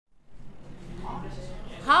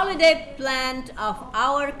holiday plan of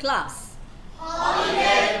our class.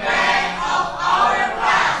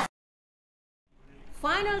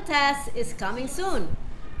 Final test is coming soon.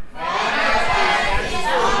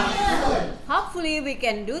 Hopefully we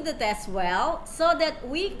can do the test well so that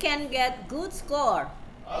we can get good score.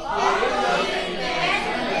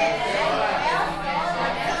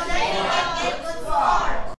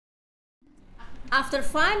 After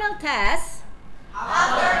final test,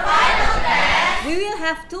 we will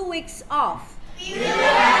have 2 weeks off.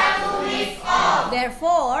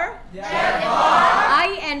 Therefore,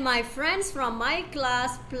 I and my friends from my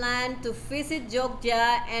class plan to visit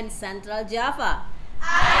Jogja and Central Java.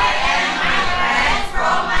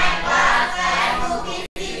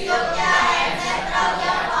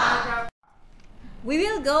 We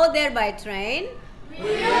will go there by train.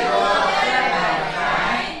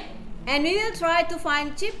 And we will try to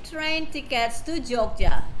find cheap train tickets to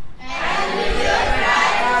Jogja.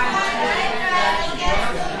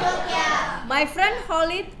 My friend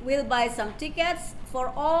Khalid will buy some tickets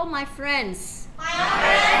for all my friends.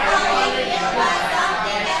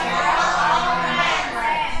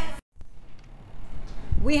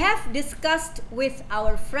 We have discussed with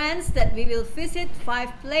our friends that we will visit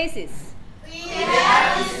 5 places.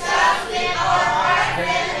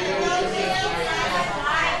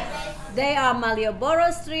 They are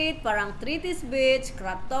Malioboro Street, Parangtritis Beach,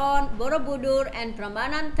 Kraton, Borobudur, and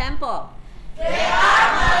Prambanan Temple.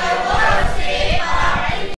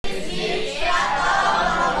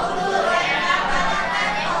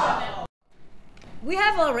 We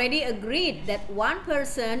have already agreed that one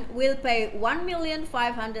person will pay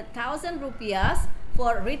 1,500,000 rupiahs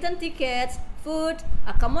for return tickets, food,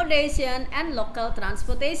 accommodation, and local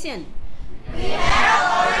transportation.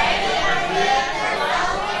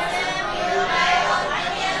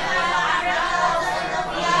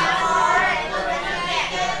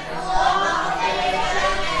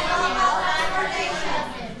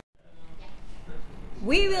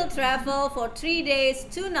 We will travel for 3 days,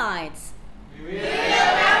 2 nights.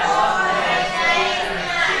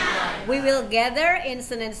 We will gather in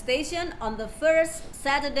Senen Station on the first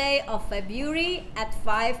Saturday of February at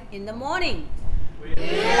 5 in the morning.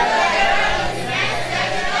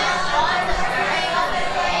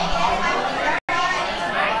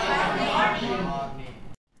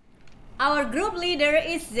 Our group leader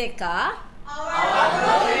is Zeka.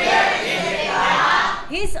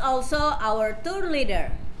 He's also our tour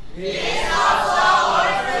leader.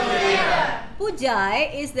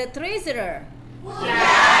 Pujai is the treasurer.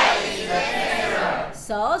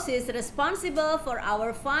 So she is responsible for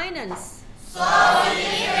our finance.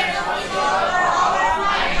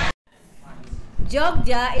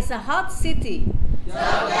 Jogja is a hot city.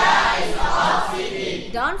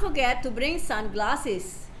 Don't forget to bring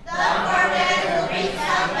sunglasses.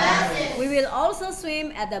 We will also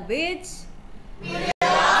swim at the beach.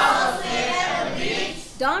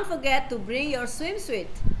 Don't forget to bring your swimsuit.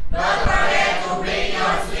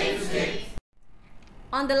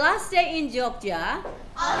 On the last day in Jogja,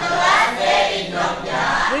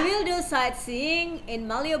 we will do sightseeing in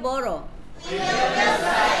Malioboro.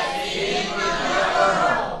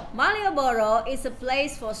 Malioboro is a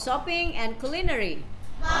place for shopping and culinary.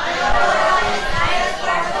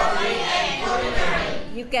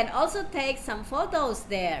 You can also take some photos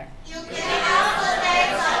there.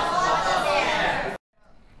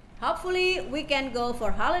 Hopefully, we can go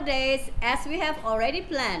for holidays as we have already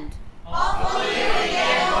planned.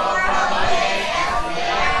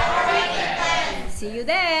 See you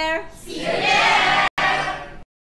there.